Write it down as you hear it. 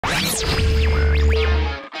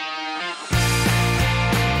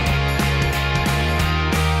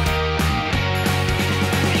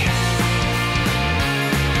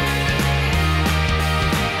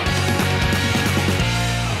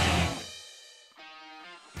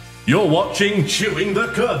You're watching Chewing the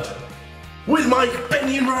Cud with Mike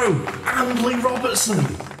Benyon-Rowe and Lee Robertson.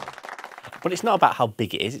 But it's not about how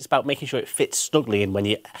big it is, it's about making sure it fits snugly in when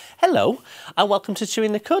you... Hello, and welcome to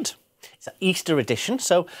Chewing the Cud. It's an Easter edition,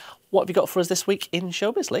 so what have you got for us this week in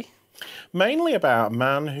showbiz, Lee? Mainly about a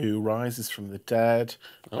man who rises from the dead,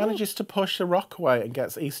 manages to push a rock away and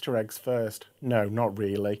gets Easter eggs first. No, not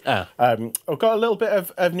really. I've got a little bit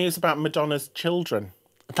of news about Madonna's children.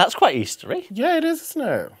 That's quite Eastery. Yeah, it is, isn't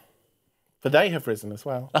it? But they have risen as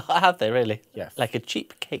well. Have they really? Yes. Like a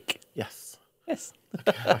cheap cake? Yes. Yes.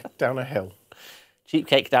 Like down a hill. Cheap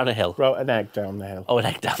cake down a hill. Wrote an egg down the hill. Oh, an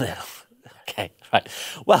egg down the hill. Okay, right.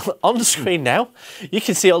 Well, on the screen now, you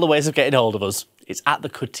can see all the ways of getting hold of us. It's at The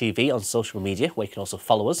Cud TV on social media, where you can also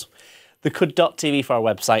follow us. TheCud.tv for our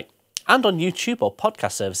website. And on YouTube or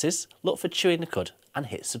podcast services, look for Chewing the Cud and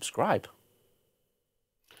hit subscribe.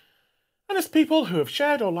 And as people who have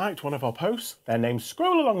shared or liked one of our posts, their names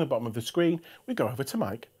scroll along the bottom of the screen, we go over to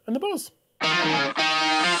Mike and the buzz.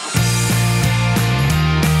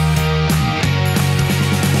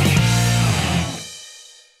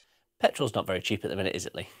 Petrol's not very cheap at the minute, is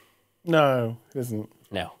it, Lee? No, it isn't.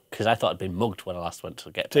 No, because I thought I'd been mugged when I last went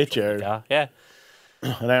to get petrol. Did you? In the car. Yeah.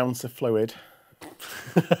 An ounce of fluid.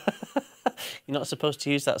 You're not supposed to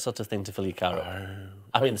use that sort of thing to fill your car up.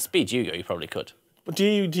 I mean, the speed you go, you probably could. Do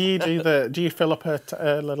you fill up a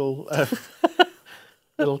little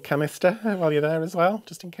little canister while you're there as well,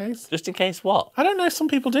 just in case? Just in case what? I don't know. Some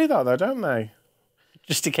people do that though, don't they?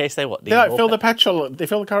 Just in case they what? They like fill the petrol. They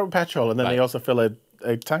fill the car with petrol, and then they also fill a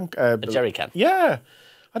tank. A jerry can. Yeah.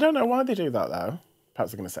 I don't know why they do that though.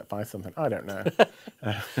 Perhaps they're going to set fire to something. I don't know.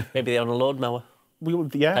 Maybe they're on a lawnmower.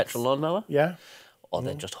 Yes. Petrol lawnmower. Yeah. Or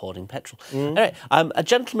they're just hoarding petrol. Anyway, a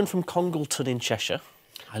gentleman from Congleton in Cheshire.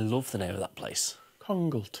 I love the name of that place.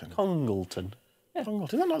 Congleton. Congleton. Yeah.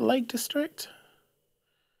 Congleton. Is that not Lake District?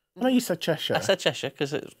 No, you said Cheshire. I said Cheshire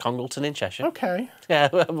because it's Congleton in Cheshire. Okay. Yeah,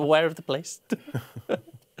 I'm aware of the place.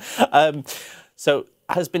 So,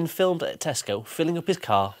 has been filmed at Tesco filling up his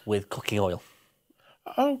car with cooking oil.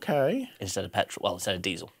 Okay. Instead of petrol, well, instead of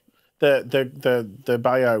diesel. The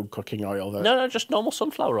bio cooking oil. No, just normal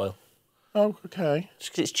sunflower oil. Oh, okay.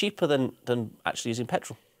 Just because it's cheaper than actually using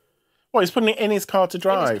petrol. Well, he's putting it in his car to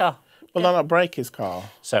drive. In his car. Will that not break his car?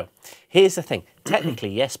 So, here's the thing. Technically,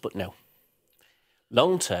 yes, but no.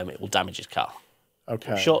 Long term, it will damage his car.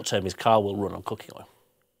 Okay. Short term, his car will run on cooking oil.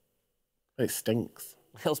 It stinks.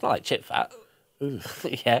 It'll smell like chip fat.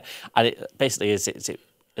 Yeah, and it basically as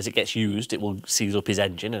it gets used, it will seize up his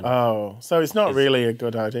engine. And so it's not really a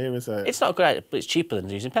good idea, is it? It's not a good idea, but it's cheaper than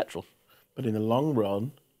using petrol. But in the long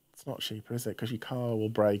run, it's not cheaper, is it? Because your car will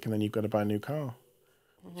break, and then you've got to buy a new car.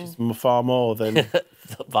 Which is far more than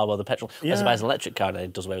petrol. Yeah. As it buys an electric car, and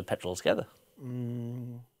it does away with petrol altogether.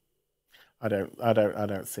 I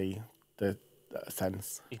don't see the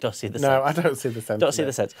sense. You don't see the sense? No, I don't see the sense. Don't see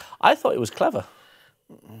the sense. I thought it was clever.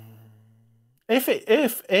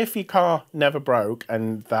 If your car never broke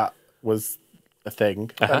and that was a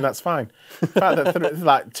thing, then that's fine. The fact that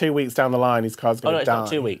like 2 weeks down the line, his car's going to die. Oh, no,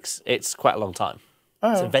 it's not 2 weeks. It's quite a long time.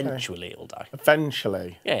 Oh, so eventually it'll die.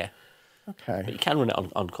 Eventually? Yeah. Okay. But you can run it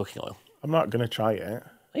on cooking oil. I'm not going to try it.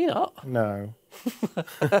 Are you not? No.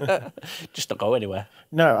 Just not go anywhere.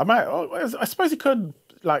 No, I might. I suppose you could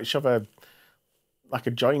like shove a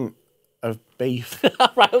joint of beef.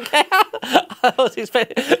 Right, okay. I was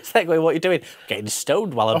expecting what you're doing. Getting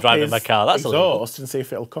stoned while I'm driving my car. That's exhaust and see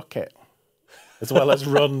if it'll cook it, as well as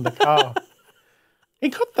run the car.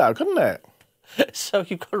 It could though, couldn't it? So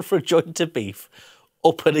you've gone for a joint of beef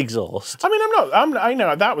up an exhaust. I mean, I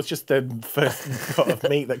know that was just the first cut of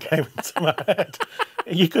meat that came into my head.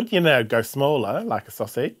 You could, go smaller, like a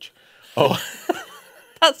sausage, or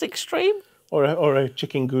that's extreme, or a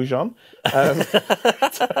chicken goujon.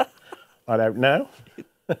 I don't know.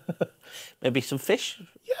 Maybe some fish.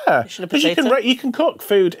 Yeah, because you can cook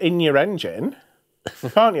food in your engine,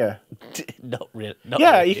 can't you? Not really.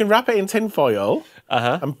 Yeah, you can wrap it in tin foil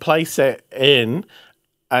and place it in,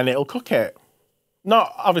 and it'll cook it.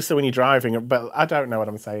 Not obviously when you're driving, but I don't know what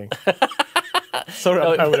I'm saying. Saw it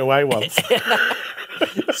on Home and Away once.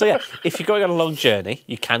 So yeah, if you're going on a long journey,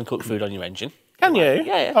 you can cook food on your engine. Can you?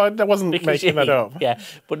 Yeah. Oh, I wasn't making that up. Yeah,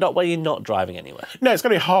 but not when you're not driving anywhere. No, it's got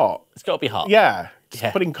to be hot. It's got to be hot. Yeah.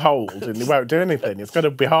 Just putting cold and it won't do anything. It's got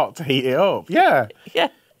to be hot to heat it up. Yeah. Yeah.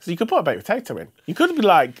 So you could put a baked potato in. You could be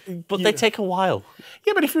like... But they take a while.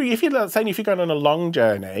 Yeah, but if you're saying if you're going on a long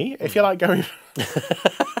journey, if you're like going...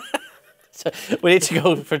 So we need to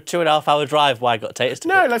go for a 2.5 hour drive. Why I got potatoes?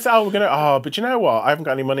 No, let's say, but you know what? I haven't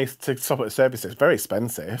got any money to stop at the service. It's very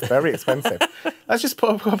expensive. Very expensive. Let's just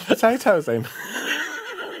put a couple of potatoes in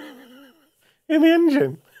the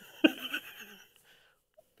engine.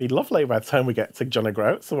 Be lovely by the time we get to John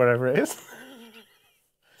O'Groats or wherever it is.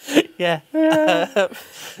 Yeah.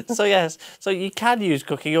 So yes, so you can use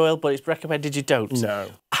cooking oil, but it's recommended you don't. No.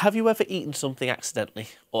 Have you ever eaten something accidentally,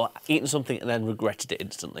 or eaten something and then regretted it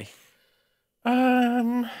instantly?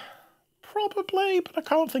 Probably, but I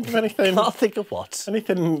can't think of anything. Can't think of what?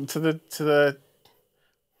 Anything to the.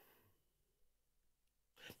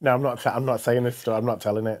 No, I'm not saying this story. I'm not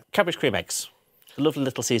telling it. Cabbage cream eggs, a lovely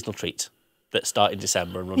little seasonal treat that start in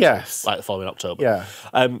December and run Yes. like the following October. Yeah.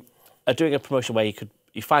 Are doing a promotion where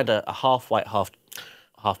you find a half white, half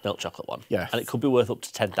milk chocolate one. Yes. And it could be worth up to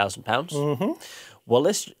 £10,000. Mm-hmm. Well,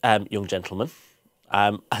 this young gentleman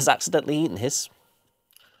has accidentally eaten his.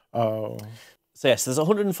 Oh. So yes, there's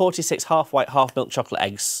 146 half white, half milk chocolate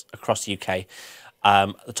eggs across the UK.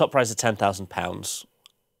 The top prize is £10,000.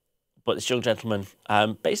 But this young gentleman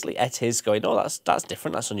basically ate his, going, "Oh, that's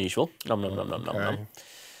different. That's unusual. Nom nom nom nom nom nom."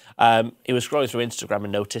 He was scrolling through Instagram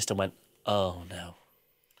and noticed and went, "Oh no."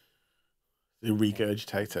 You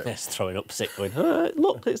regurgitate it. Yes, throwing up sick, going,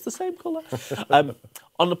 "Look, it's the same colour."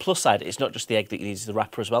 On the plus side, it's not just the egg that you need; it's the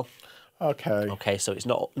wrapper as well. Okay. Okay, so it's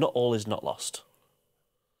not all is not lost.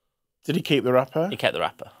 Did he keep the wrapper? He kept the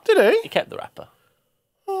wrapper. Did he? He kept the wrapper.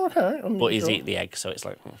 Oh, okay. But he's eaten the egg, so it's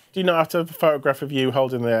like... Do you not have to have a photograph of you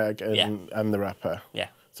holding the egg and the wrapper? Yeah.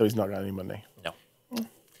 So he's not got any money? No.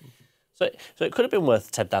 So it could have been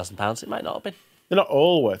worth £10,000. It might not have been. They're not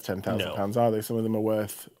all worth £10,000, are they? Some of them are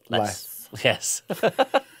worth less. Yes.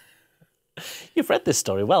 You've read this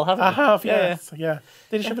story well, haven't you? I have, yes. Yeah.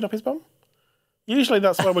 Did he shove it up his bum? Usually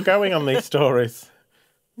that's where we're going on these stories.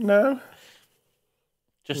 No?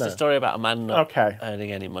 Just a story about a man not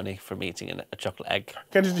earning any money from eating a chocolate egg.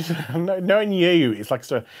 Knowing you, it's like a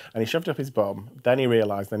story. And he shoved it up his bum, then he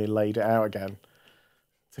realised, then he laid it out again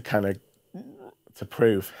to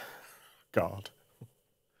prove, God,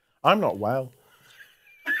 I'm not well.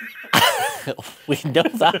 We know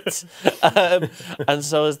that. And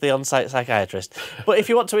so is the on-site psychiatrist. But if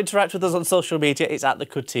you want to interact with us on social media, it's at The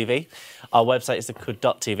Cud TV. Our website is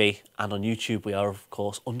thecud.tv. And on YouTube, we are, of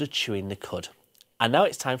course, under Chewing the Cud. And now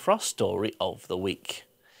it's time for our story of the week.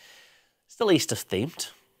 Still Easter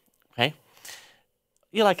themed, okay?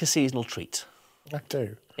 You like a seasonal treat? I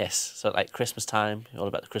do. Yes, so like Christmas time, you're all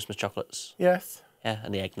about the Christmas chocolates. Yes. Yeah,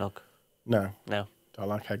 and the eggnog. No. No. Don't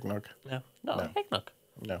like eggnog. No, not like eggnog.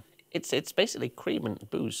 No. It's basically cream and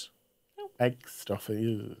booze. No. Egg stuff.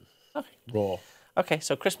 Okay. Raw. Okay,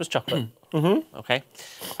 so Christmas chocolate. Mm-hmm. Okay.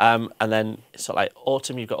 And then sort of like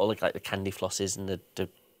autumn, you've got all like the candy flosses and the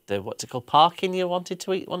what's it called? Parkin you wanted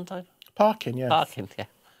to eat one time? Parkin, yes. Parkin, yeah.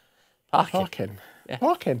 Parkin. Yeah.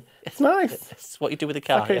 Parkin. It's nice. It's what you do with a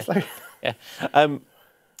car. It's like... Yeah.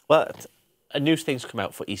 Well, a new thing's come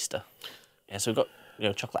out for Easter. Yeah, so we've got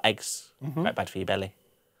chocolate eggs, quite bad for your belly.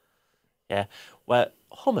 Yeah. Well,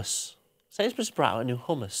 hummus. Sainsburys brought out a new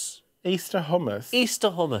hummus. Easter hummus? Easter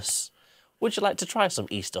hummus. Would you like to try some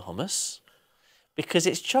Easter hummus? Because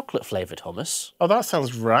it's chocolate-flavoured hummus. Oh, that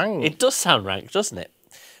sounds rank. It does sound rank, doesn't it?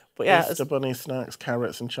 But yeah, Easter bunny snacks,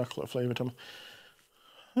 carrots and chocolate-flavoured hummus.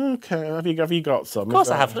 Okay, have you got some? Of course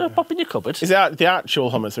I have. Pop in your cupboard. Is it the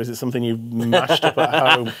actual hummus or is it something you've mashed up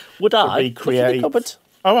at home? Would I recreate? Look in the cupboard.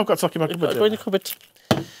 Oh, I've got stock in my cupboard. Go in the cupboard.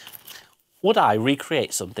 Would I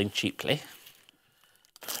recreate something cheaply?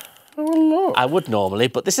 Oh, look. I would normally,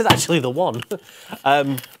 but this is actually the one.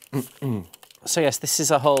 So yes, this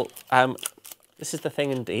is a whole... this is the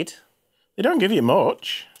thing indeed. They don't give you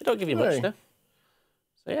much. They don't give you much, no.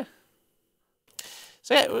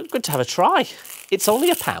 So yeah, good to have a try. It's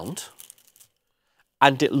only £1,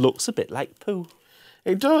 and it looks a bit like poo.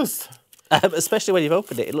 It does. Especially when you've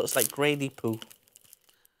opened it, it looks like grainy poo.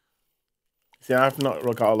 See, I've not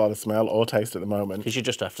got a lot of smell or taste at the moment. Because you're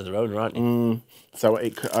just after the owner, aren't you? So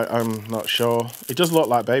I'm not sure. It does look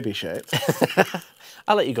like baby shit.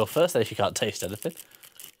 I'll let you go first then if you can't taste anything.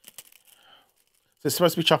 So it's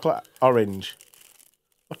supposed to be chocolate orange.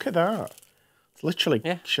 Look at that. It's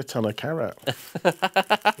literally shit ton of carrot.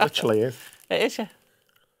 Literally is. It is, yeah.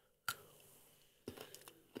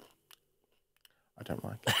 I don't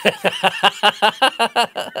like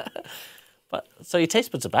it. But so your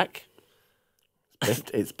taste buds are back.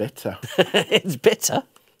 It's bitter. It's bitter.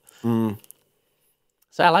 So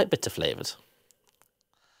I like bitter flavoured.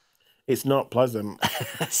 It's not pleasant.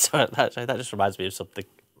 Sorry, that just reminds me of something.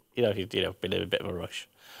 You know, if you've been in a bit of a rush.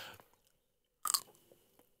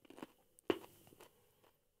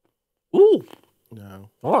 Ooh. No.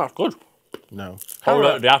 Oh, that's good. No. Oh,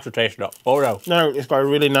 no, the aftertaste not. Oh, no. No, it's got a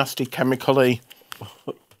really nasty chemically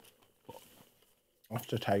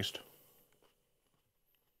aftertaste.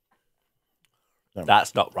 No.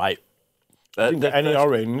 That's not right. Didn't get any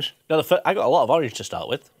orange. No, I got a lot of orange to start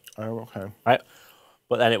with. Oh, okay. Right.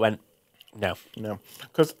 But then it went, no. No.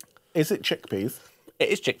 Because, is it chickpeas? It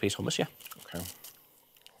is chickpeas hummus, yeah. Okay.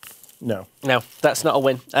 No. No, that's not a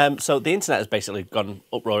win. So the internet has basically gone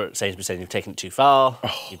uproar at Sainsbury's saying you've taken it too far,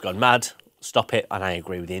 you've gone mad, stop it, and I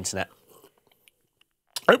agree with the internet.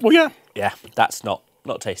 Well, yeah. Yeah, that's not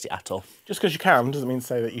tasty at all. Just because you can doesn't mean to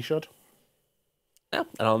say that you should. No.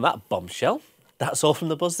 And on that bombshell, that's all from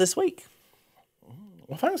the Buzz this week.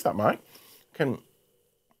 Well, thanks, that Mike.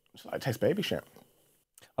 It's like taste baby shit.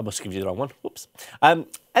 I must give you the wrong one. Whoops.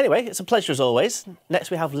 Anyway, it's a pleasure as always. Next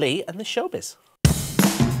we have Lee and the showbiz.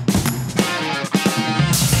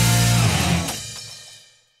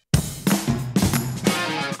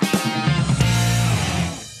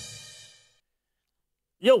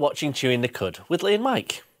 You're watching Chewing the Cud with Lee and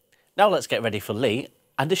Mike. Now let's get ready for Lee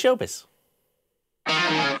and the showbiz.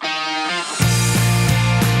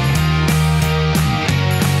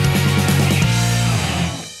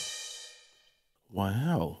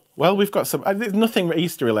 Wow. Well, we've got some... There's nothing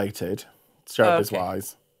Easter related,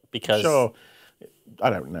 showbiz-wise. Because... Sure. I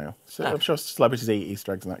don't know. So, I'm sure celebrities eat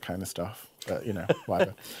Easter eggs and that kind of stuff. But, you know,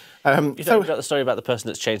 whatever. You've got the story about the person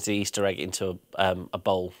that's changed the Easter egg into a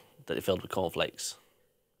bowl that they filled with cornflakes.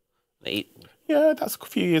 They eat... Yeah, that's a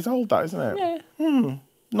few years old, that, isn't it? Yeah.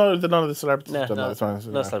 No, none of the celebrities have done that.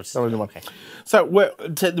 No celebrities. Okay. So we're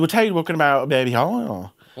talking about baby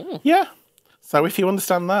horror. Yeah. So if you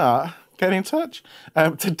understand that, get in touch.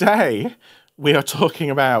 Today, we are talking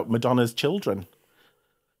about Madonna's children.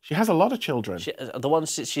 She has a lot of children. The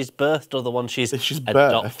ones she's birthed or the ones she's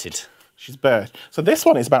adopted? She's birthed. So this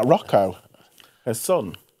one is about Rocco, her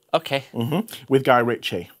son. Okay. With Guy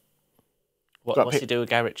Ritchie. What's he do with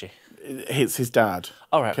Guy Ritchie? It's his dad.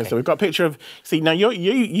 All right. Okay. So we've got a picture of. See now,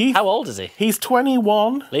 you. How old is he? He's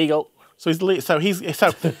 21. Legal. So he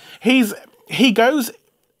goes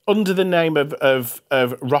under the name of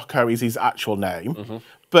Rocco is his actual name,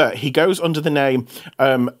 but he goes under the name.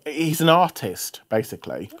 He's an artist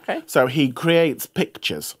basically. Okay. So he creates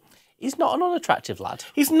pictures. He's not an unattractive lad.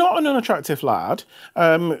 He's not an unattractive lad,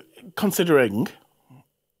 considering.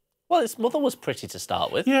 Well, his mother was pretty to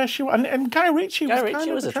start with. Yeah, she was, and Guy Ritchie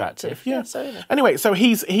was attractive. Yeah. So, anyway, so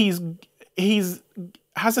he's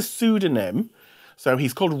has a pseudonym, so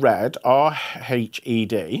he's called Red,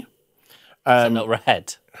 R-H-E-D. Not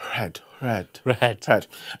Red. Red.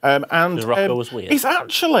 And Rocco was weird. He's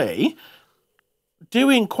actually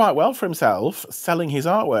doing quite well for himself, selling his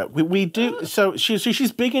artwork. We do so.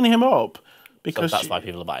 She's bigging him up because that's why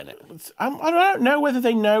people are buying it. I don't know whether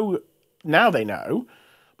they know now. They know.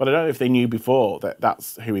 But I don't know if they knew before that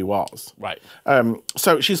that's who he was. Right.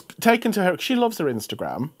 So she's taken to her. She loves her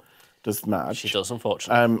Instagram. Does Madge? She does,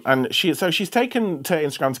 unfortunately. And she's taken to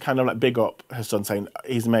Instagram to kind of like big up her son, saying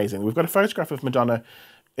he's amazing. We've got a photograph of Madonna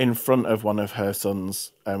in front of one of her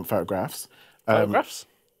son's photographs. Photographs?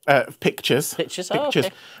 Pictures. Pictures. Oh, okay.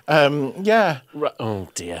 Yeah. Right. Oh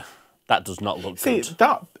dear. That does not look good. See,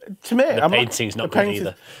 that, to me... The painting's not good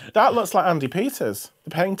either. That looks like Andy Peters, the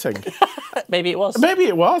painting. Maybe it was. Maybe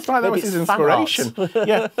it was, right? That was his inspiration.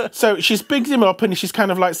 Yeah. So she's bigged him up and she's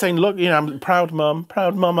kind of like saying, look, you know, I'm a proud mum,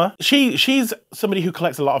 proud mama. She's somebody who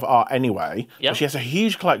collects a lot of art anyway. Yep. But she has a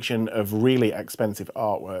huge collection of really expensive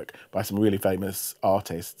artwork by some really famous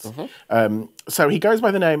artists. So he goes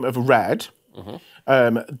by the name of Red.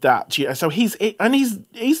 So he's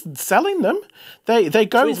selling them. They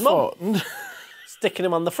go for sticking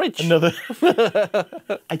him on the fridge. Another.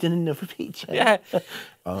 I did another picture. Yeah.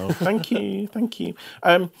 Oh, thank you.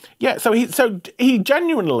 Yeah. So he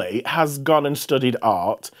genuinely has gone and studied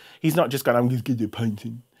art. He's not just gone. I'm just going to do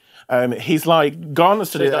painting. He's like gone and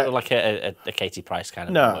studied. So he's not like a Katie Price kind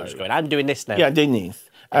of. No. Just going, I'm doing this now. Yeah, doing this.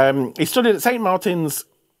 He studied at St Martin's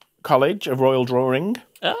College of Royal Drawing.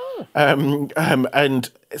 Oh. And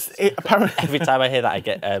apparently every time I hear that, I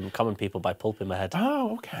get Common People by Pulp in my head.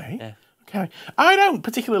 Oh, okay. Yeah. Okay. I don't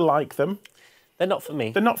particularly like them. They're not for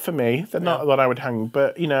me. They're not for me. They're not what I would hang.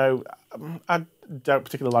 But, you know, I don't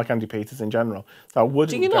particularly like Andy Peters in general. So I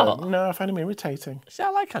wouldn't. Do you not? No, I find him irritating. See,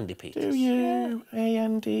 I like Andy Peters. Do you? Yeah.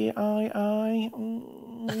 Andii.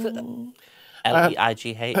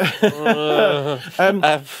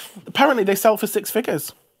 Leigh. Apparently, they sell for 6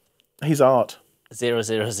 figures. His art.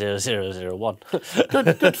 00001.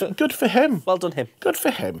 Good for him. Well done him. Good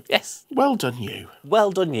for him. Yes. Well done you.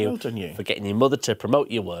 Well done you. Well done you. For getting your mother to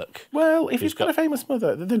promote your work. Well, if you've got a famous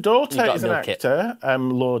mother, the daughter is an actor,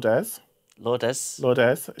 Lourdes.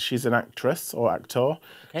 Lourdes. She's an actress or actor.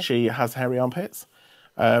 Okay. She has hairy armpits.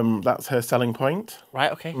 That's her selling point.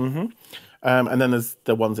 Right. Okay. And then there's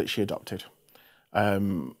the ones that she adopted.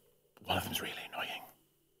 One of them's really annoying.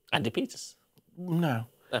 Andy Peters. No.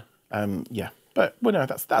 No. Yeah. But, well, no,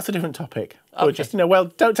 that's a different topic. Okay. Or just, well,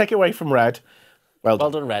 don't take it away from Red. Well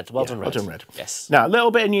done, Red. Well done, Red. Yes. Now, a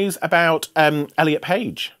little bit of news about Elliot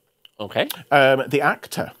Page. Okay. The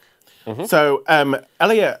actor. So,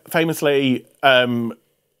 Elliot famously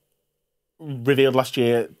revealed last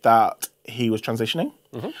year that he was transitioning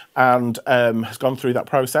and has gone through that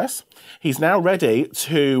process. He's now ready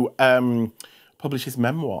to publish his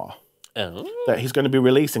memoir that he's going to be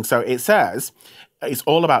releasing. So it says it's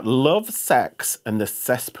all about love, sex, and the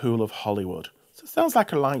cesspool of Hollywood. So it sounds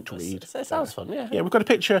like a light read. It sounds fun, yeah. Yeah, we've got a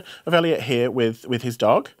picture of Elliot here with his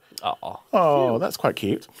dog. Oh, that's quite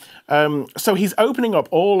cute. So he's opening up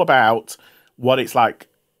all about what it's like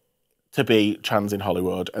to be trans in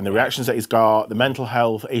Hollywood and the reactions that he's got, the mental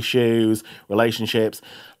health issues, relationships,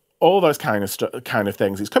 all those kind of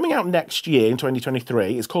things. It's coming out next year in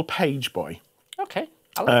 2023. It's called Page Boy. Okay,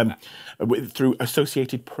 I like that. Through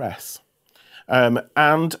Associated Press.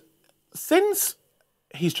 And since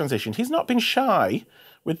he's transitioned, he's not been shy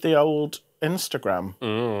with the old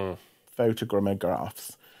Instagram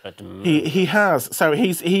photographs. He has. So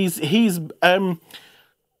he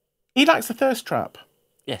likes the thirst trap.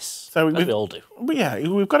 Yes, so we all do. Yeah,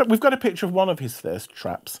 we've got a picture of one of his thirst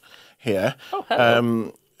traps here. Oh,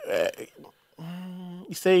 hello.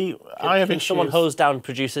 You see, I have issues. Someone hose down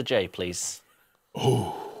producer Jay, please.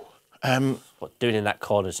 Oh, what doing in that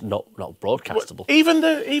corner is not broadcastable. Even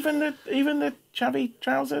the chavvy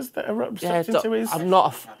trousers that are sucked into his. I'm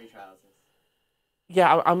not.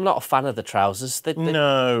 I'm not a fan of the trousers.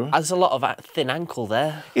 No, there's a lot of thin ankle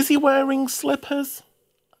there. Is he wearing slippers?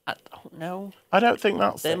 I don't know. I don't think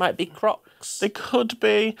that's They might be Crocs. They could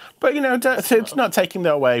be. But, it's not taking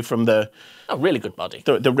that away from the... A really good body.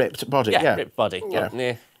 The ripped body, yeah. Ripped body.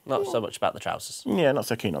 Yeah. Not so much about the trousers. Yeah, not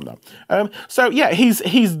so keen on that.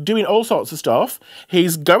 He's doing all sorts of stuff.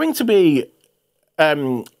 He's going to be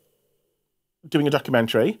doing a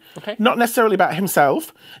documentary. Okay. Not necessarily about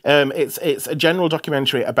himself. It's a general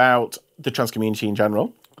documentary about the trans community in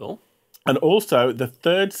general. Cool. And also the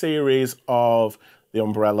third series of the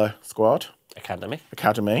Umbrella Squad. Academy.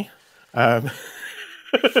 Third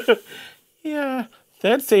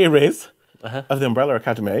series of the Umbrella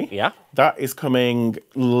Academy. Yeah. That is coming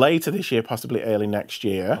later this year, possibly early next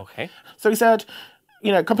year. Okay. So he said,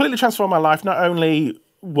 completely transformed my life. Not only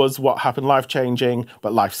was what happened life-changing,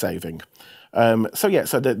 but life-saving. So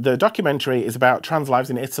the documentary is about trans lives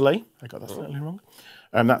in Italy. I got that slightly wrong.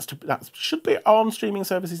 That should be on streaming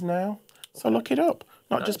services now. So look it up.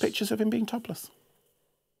 Not just pictures of him being topless.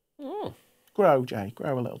 Grow, Jay.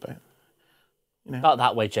 Grow a little bit. Not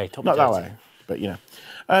that way, Jay. Not that way, but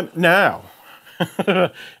now,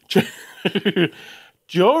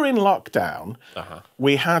 during lockdown,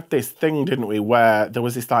 we had this thing, didn't we, where there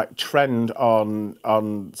was this trend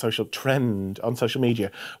on social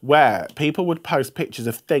media where people would post pictures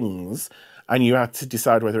of things and you had to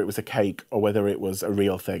decide whether it was a cake or whether it was a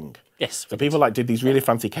real thing. Yes. So people did these really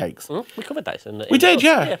fancy cakes. We covered that. We did,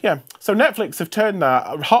 yeah. So Netflix have turned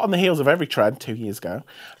that, hot on the heels of every trend 2 years ago,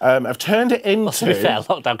 have turned it into... Well, to be fair,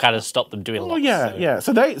 lockdown kind of stopped them doing lots. Yeah.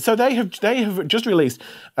 So they have just released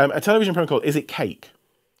a television program called Is It Cake?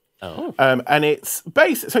 Oh. And it's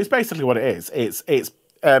basically what it is. It's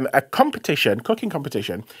a cooking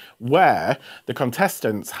competition, where the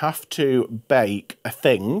contestants have to bake a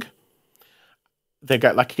thing. They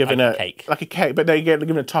get given a cake, but they get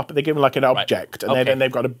given a top. They're given an object, and then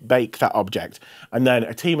they've got to bake that object. And then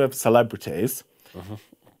a team of celebrities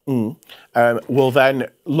will then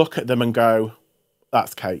look at them and go,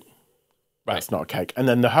 "That's cake. That's not a cake." And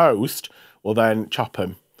then the host will then chop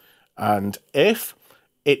them. And if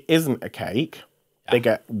it isn't a cake, they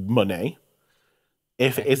get money.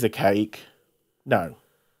 If it is a cake, no.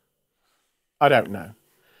 I don't know.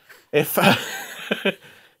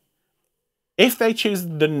 If they choose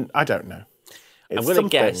I don't know. I'm going to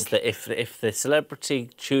guess that if the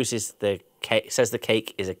celebrity chooses the cake, says the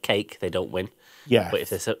cake is a cake, they don't win. Yeah. But if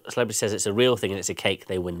the celebrity says it's a real thing and it's a cake,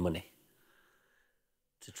 they win money.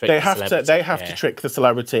 They have to trick the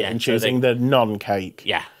celebrity in choosing the non-cake.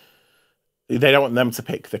 Yeah. They don't want them to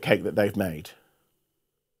pick the cake that they've made.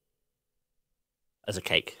 As a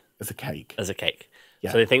cake.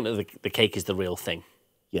 Yeah. So they think that the cake is the real thing.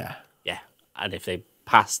 Yeah. Yeah. And if they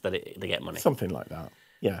pass, that they get money. Something like that.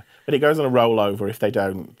 Yeah. But it goes on a rollover if they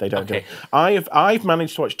don't do it. I've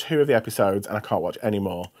managed to watch 2 of the episodes and I can't watch any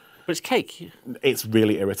more. But it's cake. It's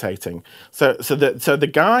really irritating. So the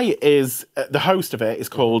guy is the host of it is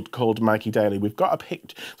called Mikey Daly. We've got a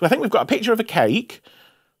picture. So I think we've got a picture of a cake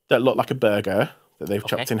that looked like a burger that they've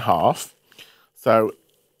chopped in half. So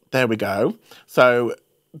there we go. So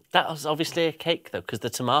That was obviously a cake, though, because the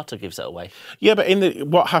tomato gives it away. Yeah, but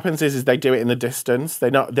what happens is they do it in the distance. They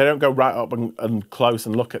don't go right up and close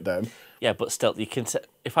and look at them. Yeah, but still, you can.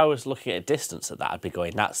 If I was looking at a distance at that, I'd be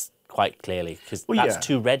going, that's quite clearly, because that's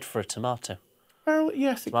too red for a tomato. Well,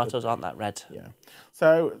 yes. Tomatoes aren't that red. Yeah.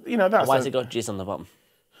 So, that's... Why has it got jizz on the bottom?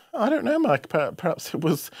 I don't know, Mike. Perhaps it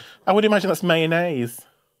was... I would imagine that's mayonnaise.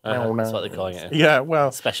 Oh, no. That's what they're calling it. Yeah,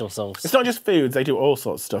 well... Special sauce. It's not just foods. They do all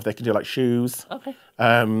sorts of stuff. They can do, like, shoes. Okay.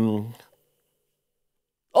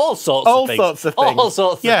 All sorts of things. All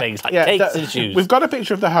sorts of things, like cakes and shoes. We've got a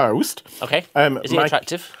picture of the host. Okay. Is he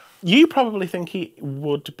attractive? You probably think he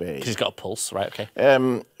would be. Because he's got a pulse, right? Okay.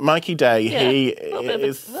 Mikey Day, he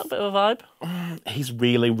is... A little bit of a vibe. He's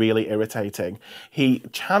really, really irritating. He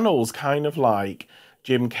channels kind of like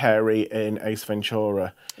Jim Carrey in Ace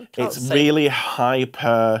Ventura. It's really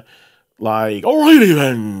hyper, like, alrighty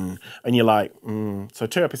then. And you're like, So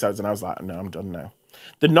 2 episodes and I was like, no, I'm done now.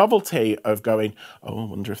 The novelty of going, oh, I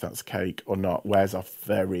wonder if that's cake or not, wears off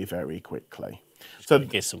very, very quickly. So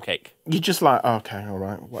here's some cake. You're just like, oh, okay, all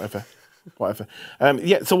right, whatever.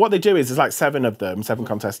 So what they do is there's like 7 of them, 7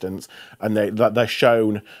 contestants, and they're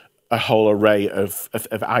shown a whole array of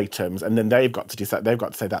items, and then they've got to decide. They've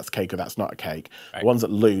got to say that's cake or that's not a cake. Right. The ones that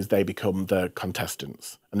lose, they become the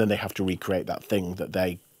contestants, and then they have to recreate that thing that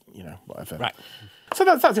they, whatever. Right. So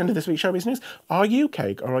that's the end of this week's Showbiz News. Are you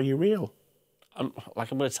cake or are you real? I'm going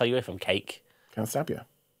to tell you if I'm cake. Can I stab you?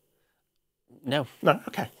 No. No.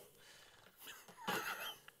 Okay.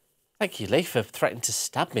 Thank you, Lee, for threatening to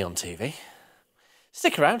stab me on TV.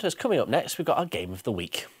 Stick around, as coming up next, we've got our Game of the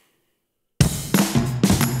Week.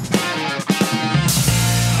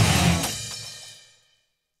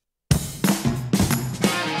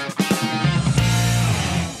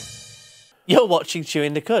 You're watching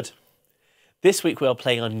Chewing the Cud. This week we are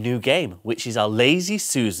playing our new game, which is our Lazy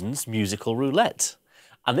Susan's musical roulette.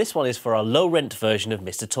 And this one is for our low-rent version of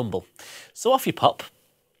Mr. Tumble. So off you pop.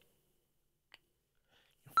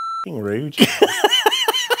 Rude. Game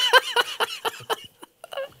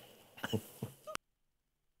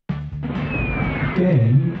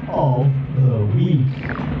of the Week.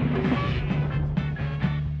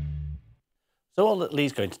 So all that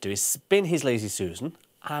Lee's going to do is spin his Lazy Susan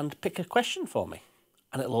and pick a question for me.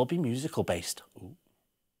 And it'll all be musical based. Ooh.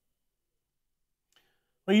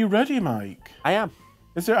 Are you ready, Mike? I am.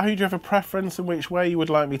 Do you have a preference in which way you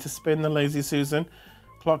would like me to spin the Lazy Susan?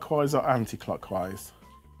 Clockwise or anti-clockwise?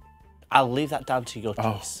 I'll leave that down to your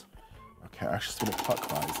choice. Okay, I should spin it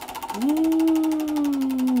clockwise. Ooh.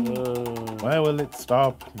 Where will it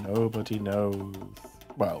stop? Nobody knows.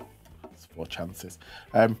 Well, it's 4 chances.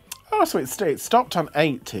 So it stopped on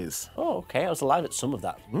 80s. Oh, okay. I was alive at some of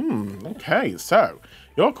that. Okay, so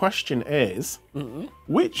your question is,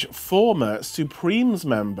 which former Supremes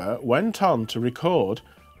member went on to record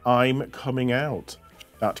I'm Coming Out,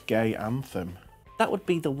 that gay anthem? That would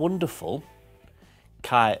be the wonderful...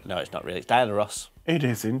 No, it's not really. It's Diana Ross. It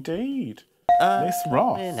is indeed. Miss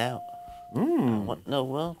Ross. Out. I want the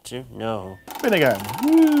world to know. Spin again.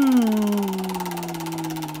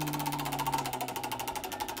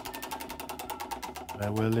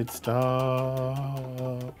 Where will it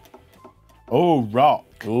stop? Oh,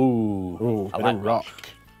 rock. Ooh. Bit of rock.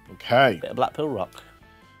 Okay. Bit of Blackpool rock.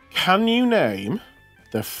 Can you name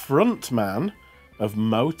the front man of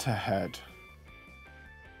Motorhead?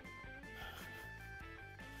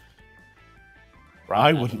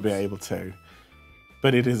 I wouldn't be able to,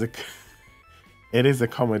 but it is a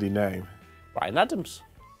comedy name. Bryan Adams.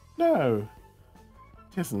 No,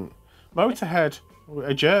 it isn't. Motorhead,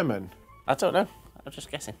 a German. I don't know. I'm just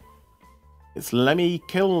guessing. It's Lemmy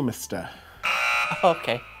Kilmister.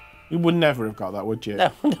 Okay. You would never have got that, would you?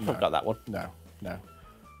 No, never got that one. No.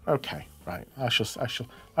 Okay, right. I shall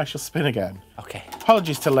spin again. Okay.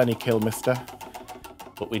 Apologies to Lenny Kilmister.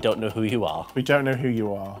 But we don't know who you are. We don't know who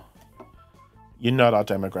you are. You're not our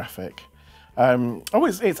demographic.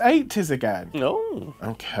 It's 80s again. No.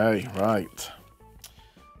 Okay, right.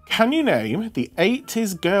 Can you name the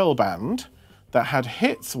 80s girl band that had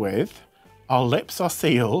hits with Our Lips Are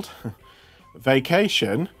Sealed,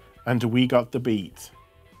 Vacation, and We Got the Beat?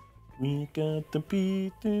 We got the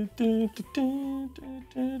beat.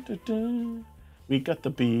 We got the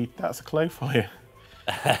beat. That's a clue for you.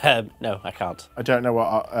 No, I can't. I don't know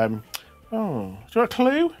what... do you want a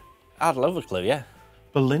clue? I'd love a clue, yeah.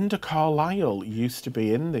 Belinda Carlisle used to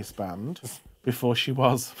be in this band before she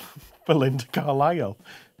was Belinda Carlisle.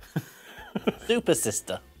 Super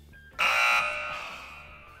Sister.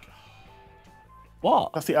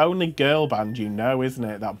 What? That's the only girl band you know, isn't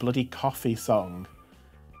it? That bloody coffee song.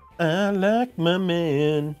 I like my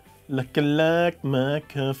man, like I like my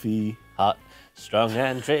coffee. Strong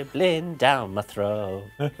and dribbling down my throat.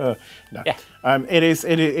 No. Yeah.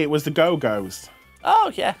 It was the Go-Go's.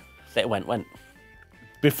 Oh, yeah. It went.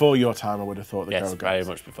 Before your time, I would have thought the Go-Go's. Yes, very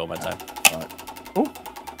much before my time. Right. Oh,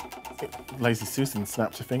 Lazy Susan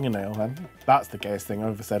snapped a fingernail then. That's the gayest thing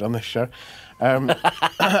I've ever said on this show.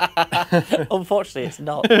 Unfortunately, it's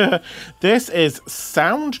not. This is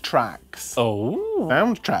Soundtracks. Oh.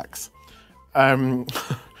 Soundtracks.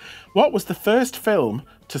 What was the first film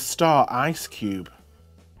to star Ice Cube,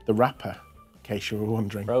 the rapper, in case you were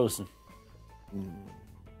wondering? Frozen.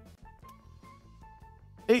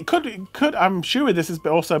 It could. I'm sure this has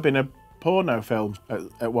also been a porno film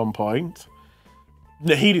at one point.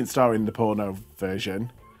 No, he didn't star in the porno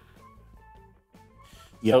version.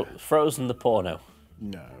 Yeah. So, Frozen the porno.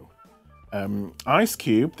 No. Ice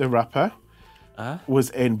Cube, the rapper, was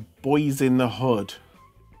in Boys in the Hood.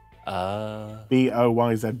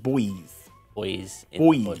 B-O-Y-Z, Boys. Boys in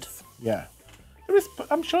the Hood. Yeah.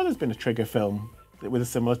 I'm sure there's been a Trigger film with a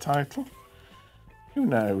similar title. Who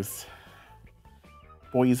knows?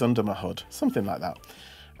 Boys Under My Hood. Something like that.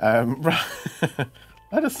 Right.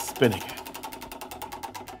 Let us spin again.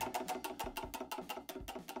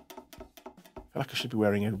 I feel like I should be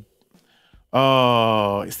wearing a...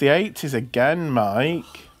 Oh, it's the 80s again, Mike.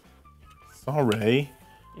 Sorry.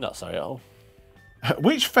 You're not sorry at all.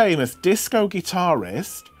 Which famous disco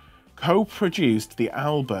guitarist co-produced the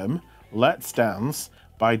album Let's Dance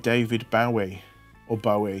by David Bowie? Or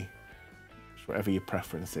Bowie. Whatever your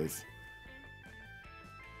preference is.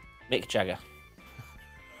 Mick Jagger.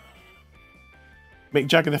 Mick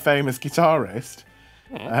Jagger, the famous guitarist?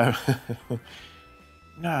 Yeah.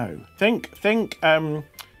 No. Think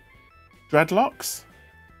dreadlocks,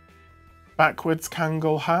 backwards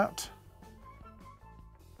Kangol hat,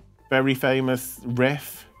 very famous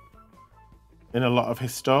riff in a lot of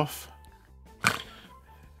his stuff.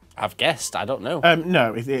 I've guessed. I don't know.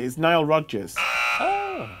 No, it's Nile Rodgers.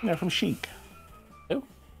 Oh. No, from Chic. Who?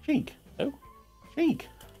 Chic. Who? Chic.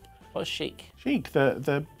 What's Chic? Chic,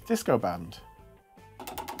 the disco band.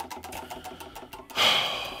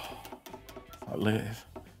 That live.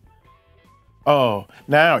 Oh,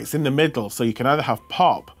 now it's in the middle, so you can either have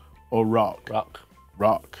pop or rock.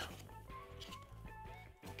 Rock.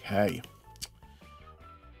 Okay.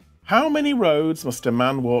 How many roads must a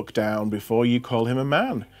man walk down before you call him a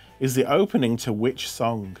man? Is the opening to which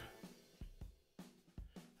song?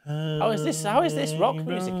 How is this rock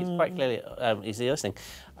music? It's quite clearly easy listening.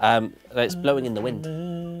 It's Blowing in the Wind.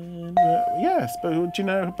 Yes, but do you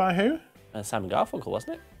know by who? Simon Garfunkel,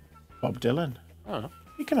 wasn't it? Bob Dylan. I don't know.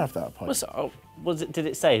 You can have that point. Did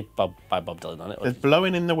it say Bob Dylan on it? There's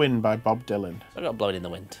Blowing in the Wind by Bob Dylan. I got Blowing in the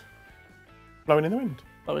Wind. Blowing in the Wind?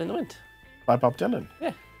 Blowing in the Wind. By Bob Dylan?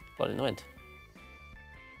 Yeah, Blowing in the Wind.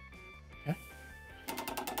 Yeah.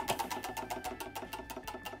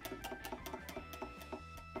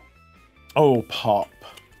 Oh, pop.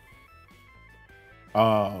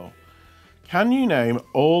 Oh. Can you name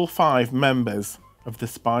all 5 members of the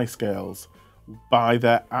Spice Girls by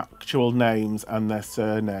their actual names and their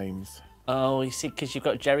surnames? Oh, you see, because you've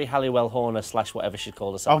got Jerry Halliwell Horner / whatever she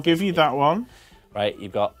called herself. I'll give you that one. Right,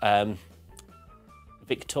 you've got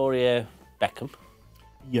Victoria Beckham.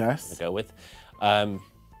 Yes. To go with. Emma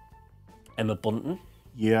Bunton.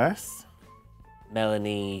 Yes.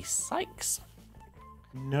 Melanie Sykes.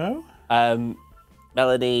 No.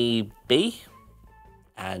 Melanie B.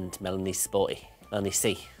 And Melanie Sporty. Melanie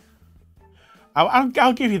C.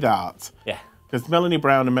 I'll give you that. Yeah. Because Melanie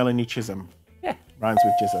Brown and Melanie Chisholm. Yeah. Rhymes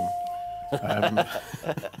with Chisholm.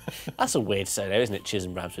 That's a weird surname, isn't it?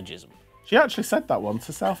 Chisholm rhymes with Chisholm. She actually said that once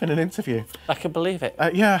herself in an interview. I can believe it.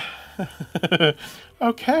 Yeah.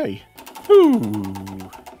 Okay. Ooh.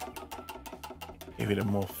 Give it a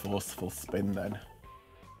more forceful spin then.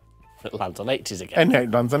 It lands on 80s again. And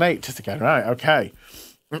it lands on 80s again, right, okay.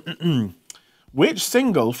 Which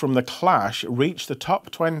single from The Clash reached the top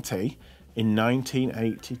 20 in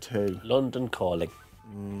 1982? London Calling.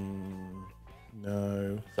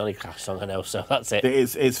 No. It's the only Clash song I know, so that's it.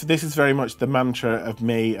 This is very much the mantra of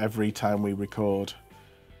me every time we record.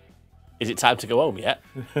 Is it time to go home yet?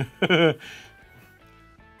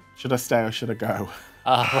 Should I stay or should I go?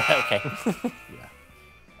 Right, okay. Yeah.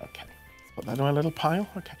 Okay. Let's put that in my little pile.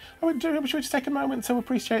 Okay. Should we just take a moment to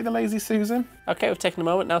appreciate the Lazy Susan? Okay, we've taken a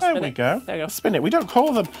moment now. Spin There we go. There you go. Spin it. We don't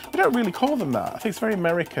really call them that. I think it's very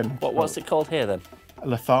American. What's it called here then? A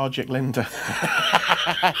lethargic Linda.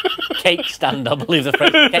 Cake stand, I believe the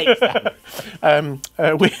phrase cake stand.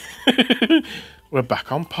 We're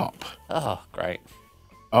back on pop. Oh, great.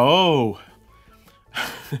 Oh.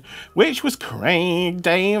 Which was Craig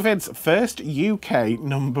David's first UK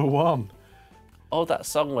 #1? Oh, that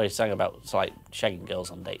song where he sang about like shagging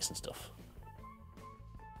girls on dates and stuff.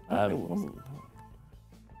 I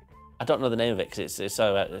don't know the name of it because it's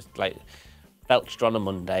so it's like belched on a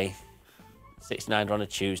Monday, 69 on a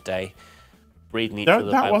Tuesday, breathing each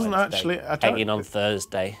other. That by wasn't Wednesday, actually hanging on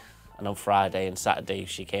Thursday, and on Friday and Saturday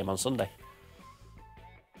she came on Sunday.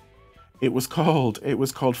 It was called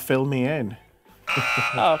Fill Me In.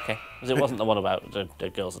 Oh, okay. Because it wasn't the one about the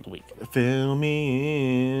girls of the week. Fill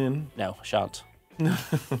me in. No, I shan't.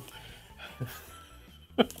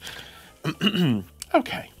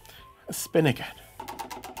 Okay, spin again.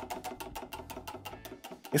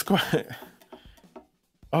 It's quite.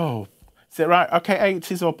 Oh, is it right? Okay,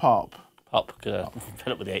 80s or pop? Pop, because I'm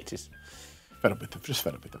fed up with the 80s. Fed up with them, just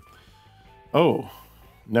fed up with them. Oh,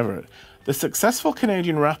 never. The successful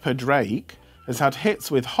Canadian rapper Drake has had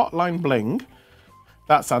hits with Hotline Bling.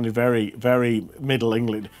 That sounded very, very Middle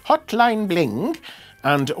England. Hotline Bling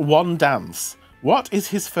and One Dance. What is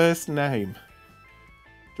his first name?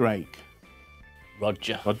 Drake.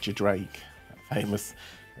 Roger. Roger Drake, famous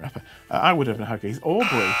rapper. I would have known how he's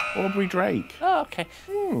Aubrey Drake. Oh, okay.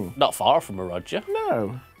 Not far from a Roger.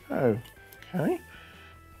 No. Oh, okay.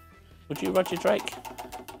 Would you Roger Drake?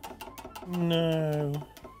 No.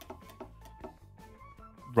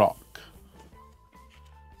 Rock.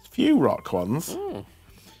 Few rock ones.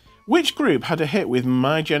 Which group had a hit with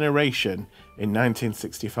My Generation in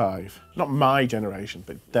 1965? Not my generation,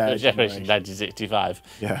 but their generation. 1965.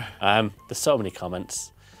 Yeah. There's so many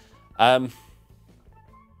comments. I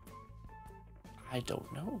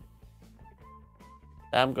don't know.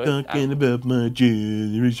 I'm going. Talking about my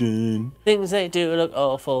generation. Things they do look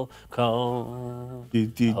awful cold.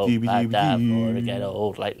 Hope I die before I get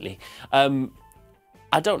old lately.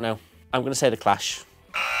 I don't know. I'm going to say the Clash.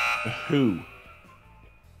 The Who.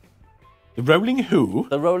 The Rolling Who.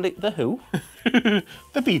 The Who. The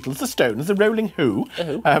Beatles, the Stones, the Rolling Who. The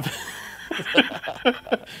Who.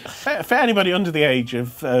 For anybody under the age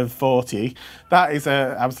of 40, that is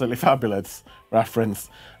an absolutely fabulous reference.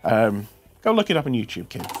 Go look it up on YouTube,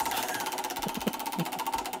 kids.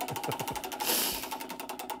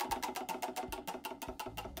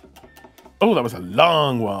 Oh, that was a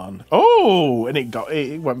long one. Oh, and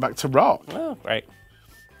it went back to rock. Oh, great.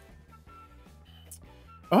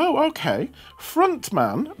 Oh, okay.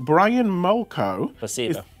 Frontman Brian Molko.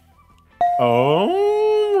 Placebo.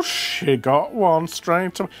 Oh, she got one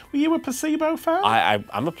straight away. Were you a Placebo fan?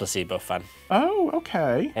 I'm a Placebo fan. Oh,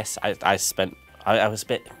 okay. Yes, I was a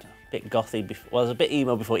bit gothy before. Well, I was a bit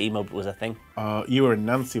emo before emo was a thing. You were a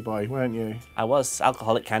Nancy boy, weren't you? I was.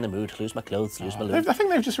 Alcoholic kind of mood. Lose my clothes, lose my loot. I think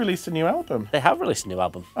they've just released a new album. They have released a new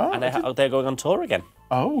album. Oh, and they're going on tour again.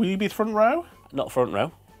 Oh, will you be front row? Not front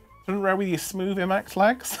row. Front row with your smooth MX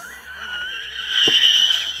legs?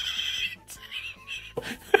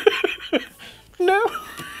 No.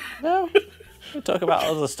 No. We talk about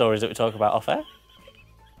other stories that we talk about off air.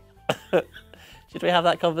 Should we have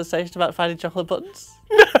that conversation about finding chocolate buttons?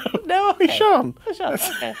 No. No, okay. Sean.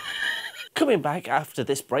 Okay. Coming back after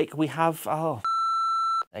this break, we have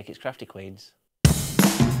it's Crafty Queens.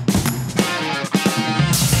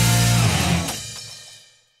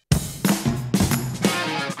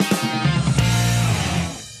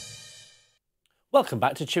 Welcome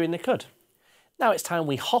back to Chewing the Cud. Now it's time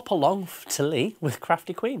we hop along to Lee with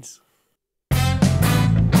Crafty Queens.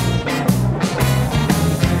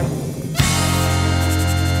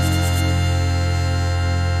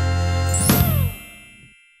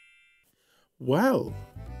 Well,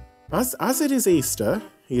 as it is Easter,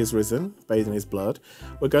 he is risen, bathed in his blood,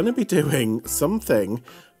 we're going to be doing something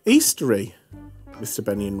Eastery, Mr.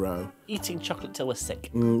 Benny and Rowe. Eating chocolate till we're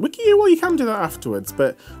sick. Well, you can do that afterwards,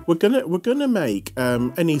 but we're gonna make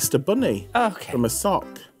an Easter bunny from a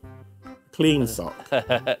sock, clean sock.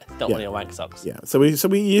 Don't want your wank socks. Yeah. So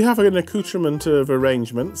you have an accoutrement of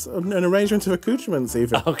arrangements, an arrangement of accoutrements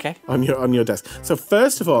even. Okay. On your desk. So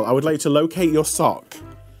first of all, I would like to locate your sock.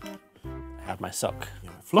 I have my sock.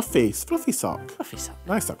 Fluffy sock. Fluffy sock.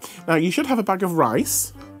 Nice sock. Now you should have a bag of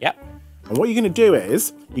rice. Yep. And what you're going to do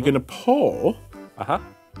is you're going to pour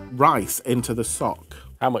rice into the sock.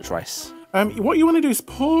 How much rice? What you want to do is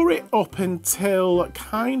pour it up until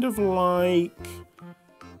kind of like...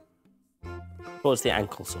 Towards the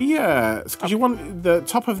ankles. Yeah, because you want the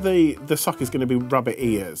top of the sock is going to be rabbit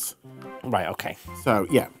ears. Right, okay. So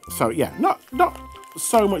yeah, not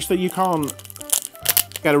so much that you can't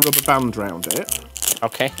get a rubber band around it.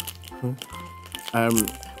 Okay.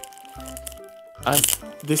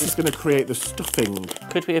 This is going to create the stuffing.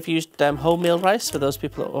 Could we have used wholemeal rice for those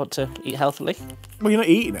people that want to eat healthily? Well, you're not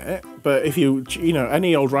eating it, but if you know,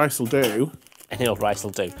 any old rice will do. Any old rice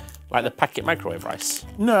will do. Like the packet microwave rice?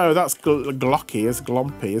 No, that's glocky, it's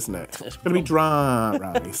glompy, isn't it? It's going to be dry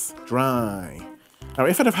rice. Dry. Now,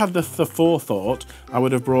 if I'd have had the forethought, I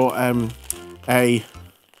would have brought a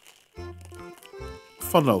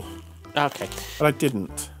funnel. Okay. But I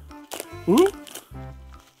didn't. Ooh.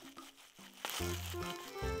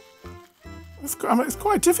 It's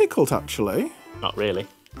quite difficult, actually. Not really.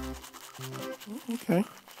 Okay.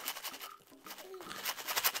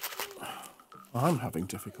 I'm having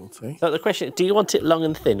difficulty. So the question, do you want it long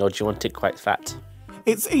and thin or do you want it quite fat?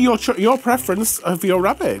 It's your preference of your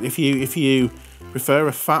rabbit. If you prefer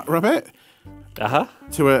a fat rabbit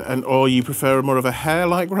or you prefer more of a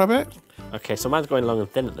hair-like rabbit. Okay, so mine's going long and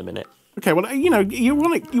thin at the minute. Okay, well, you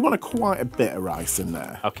want quite a bit of rice in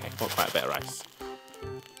there. Okay, want quite a bit of rice.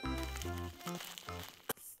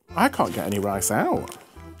 I can't get any rice out.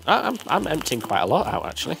 I'm emptying quite a lot out,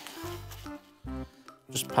 actually.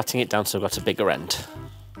 Just patting it down so I've got a bigger end.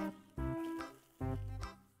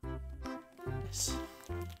 Yes.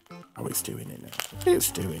 Oh, it's doing it now.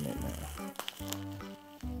 It's doing it now.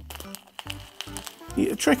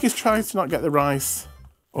 The trick is trying to not get the rice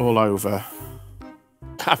all over.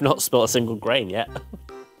 I've not spilt a single grain yet.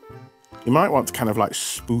 You might want to kind of like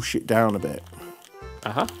spoosh it down a bit.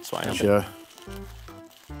 That's what I am. Sure.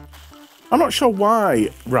 I'm not sure why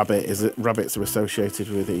rabbits are associated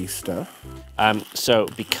with Easter. So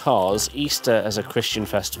because Easter as a Christian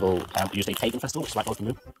festival used a pagan festival, which is like both the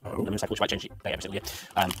moon. The moon cycle, which might change day every single year.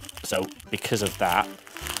 So because of that,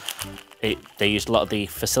 they used a lot of the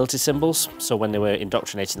facility symbols. So when they were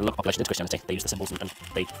indoctrinating the local population into Christianity, they used the symbols and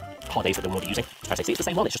the holidays that they were already using to try to say, see, it's the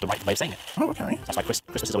same one, it's just the right way of saying it. Oh, okay. That's why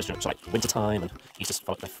Christmas is always sort of like winter time, and Easter's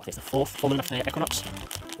I think it's the fourth full moon after the equinox.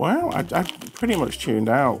 Wow, I pretty much tuned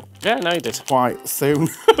out. Yeah, no, you did. Quite soon.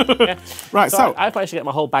 Yeah. Right, so I've managed to get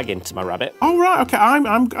my whole bag into my rabbit. Oh right, okay.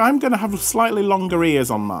 I'm going to have slightly longer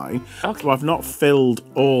ears on mine, so I've not filled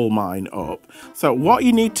all mine up. So what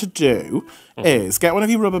you need to do is get one of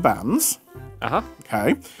your rubber bands.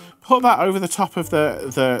 Okay. Put that over the top of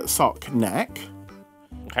the sock neck.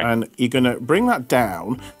 Okay. And you're going to bring that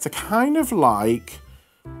down to kind of like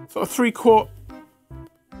sort of three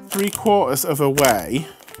quarters of a way.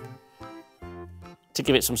 To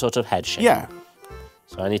give it some sort of head shape. Yeah.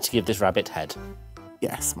 So I need to give this rabbit head.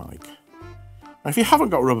 Yes, Mike. Now, if you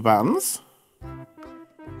haven't got rubber bands,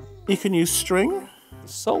 you can use string. The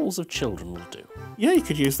souls of children will do. Yeah, you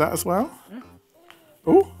could use that as well. Yeah.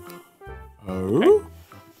 Oh. Okay.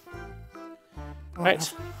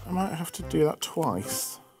 Right. I might have to do that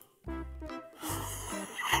twice.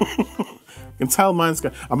 You can tell mine's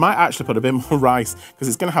going. I might actually put a bit more rice because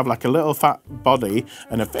it's going to have like a little fat body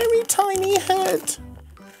and a very tiny head.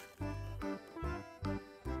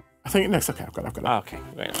 I think no, it's okay. I've got it. Okay.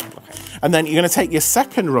 Right. Okay. And then you're going to take your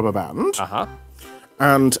second rubber band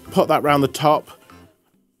and put that round the top.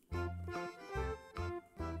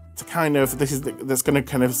 To kind of that's going to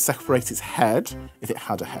kind of separate its head if it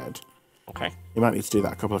had a head. Okay. You might need to do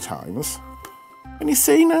that a couple of times. And you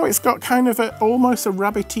see now it's got kind of almost a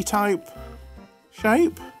rabbity type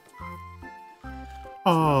shape.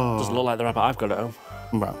 Oh. Doesn't look like the rabbit I've got at home.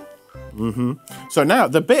 Well, So now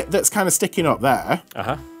the bit that's kind of sticking up there,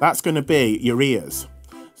 that's going to be your ears.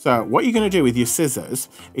 So what you're going to do with your scissors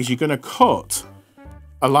is you're going to cut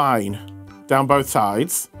a line down both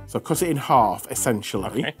sides. So cut it in half,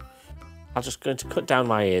 essentially. Okay. I'm just going to cut down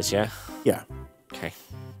my ears, yeah? Yeah. Okay.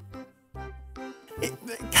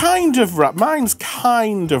 Mine's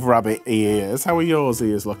kind of rabbit ears. How are yours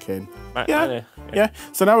ears looking? Yeah.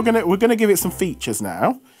 So now we're gonna give it some features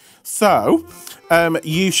now. So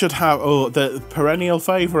you should have the perennial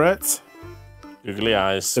favourite. Googly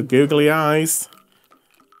eyes. The googly eyes.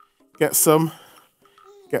 Get some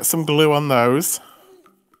glue on those.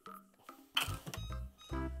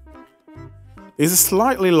 These are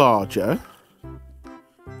slightly larger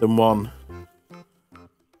than one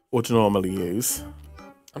would normally use.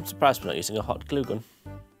 I'm surprised we're not using a hot glue gun.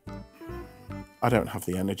 I don't have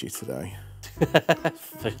the energy today.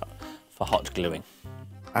 for hot gluing.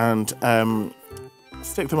 And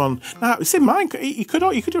stick them on. Now, see, mine. You could do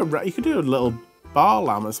a little bar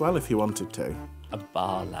lamb as well if you wanted to. A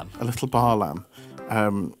bar lamb. A little bar lamb.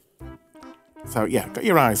 So yeah, got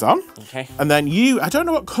your eyes on. Okay. And then I don't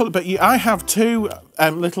know what colour, but I have two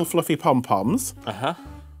little fluffy pom-poms.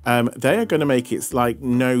 They are going to make its like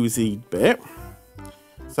nosy bit.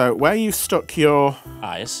 So where you stuck your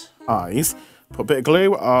eyes, put a bit of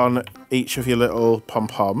glue on each of your little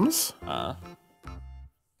pom-poms.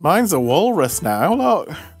 Mine's a walrus now, look.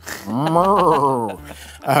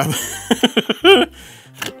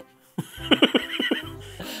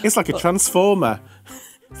 It's like a transformer.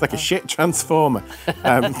 It's It's like a shit transformer.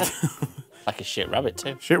 Like a shit rabbit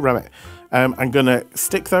too. Shit rabbit. I'm going to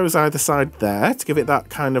stick those either side there to give it that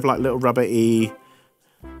kind of like little rabbit-y.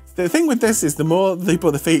 The thing with this is the more they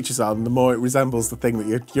put the features on, the more it resembles the thing that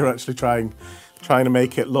you're actually trying to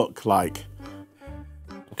make it look like.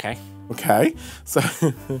 Okay. Okay. So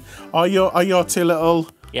are your two little...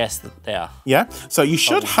 Yes, they are. Yeah. So you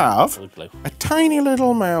should have a tiny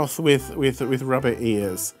little mouth with rabbit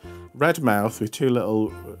ears. Red mouth with two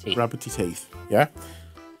little rabbity teeth. Yeah.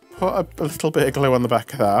 Put a little bit of glue on the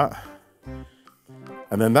back of that.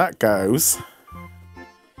 And then that goes...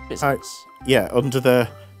 yeah, under the...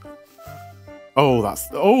 Oh, that's...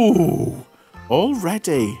 Oh!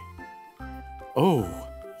 Already. Oh.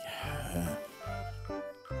 Yeah.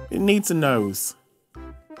 It needs a nose.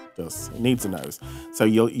 It does. It needs a nose. So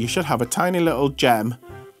you should have a tiny little gem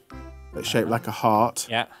that's shaped like a heart.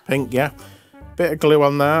 Yeah. Pink, yeah. Bit of glue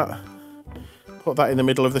on that. Put that in the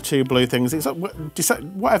middle of the two blue things. It's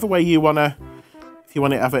whatever way you want to... If you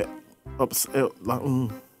want to have it up... Like, You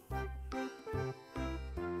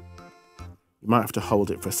might have to hold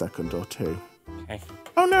it for a second or two. Okay.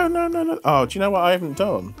 Oh, no. Oh, do you know what I haven't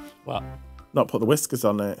done? What? Not put the whiskers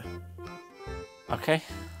on it. Okay.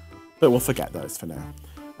 But we'll forget those for now.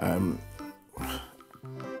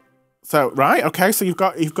 So, right, okay, so you've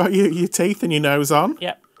got your teeth and your nose on.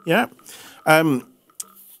 Yep. Yeah.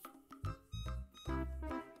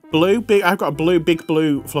 Blue, big. I've got a big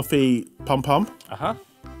blue fluffy pom-pom. Uh-huh.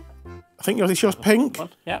 I think yours pink.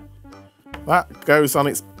 Yep. That goes on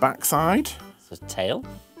its backside. It's a tail.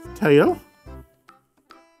 Tail.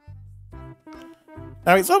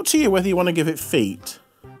 Now, it's up to you whether you want to give it feet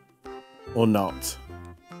or not.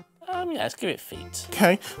 Yeah, let's give it feet.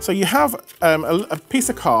 Okay, so you have a piece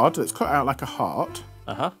of card that's cut out like a heart.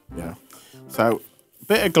 Uh-huh. Yeah. So,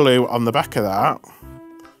 bit of glue on the back of that.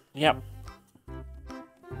 Yep.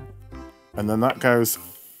 And then that goes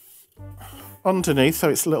underneath, so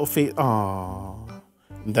it's little feet. Aww.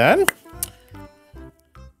 And then...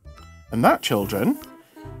 And that, children,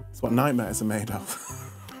 is what nightmares are made of.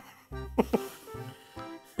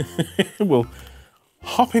 It will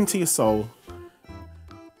hop into your soul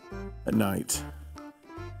at night.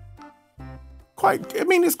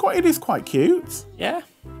 It is quite cute. Yeah.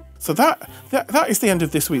 So that is the end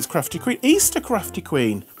of this week's Crafty Queen. Easter Crafty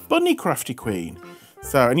Queen. Bunny Crafty Queen.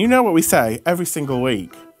 So, and you know what we say every single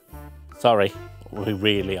week. Sorry. We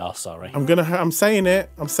really are sorry. I'm saying it.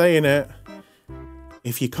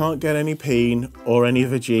 If you can't get any peen or any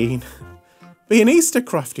vagine, be an Easter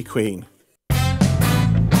Crafty Queen.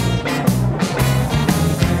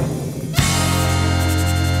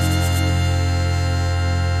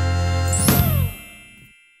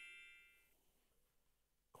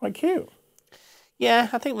 Quite cute. Yeah,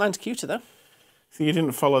 I think mine's cuter though. So you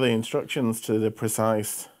didn't follow the instructions to the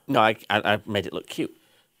precise... No, I made it look cute.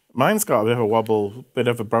 Mine's got a bit of a wobble, bit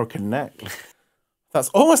of a broken neck. That's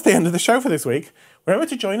almost the end of the show for this week. Remember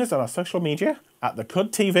to join us on our social media at The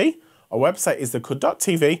Cud TV. Our website is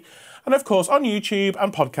thecud.tv. And of course, on YouTube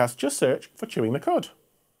and podcast, just search for Chewing the Cud.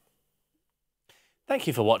 Thank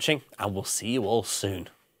you for watching, and we'll see you all soon.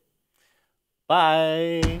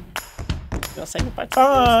 Bye. You want to say goodbye to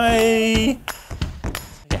Bye.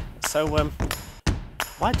 Yeah, so,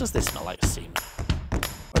 why does this smell like semen? Why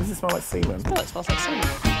does it smell like semen? Well, it smells like semen.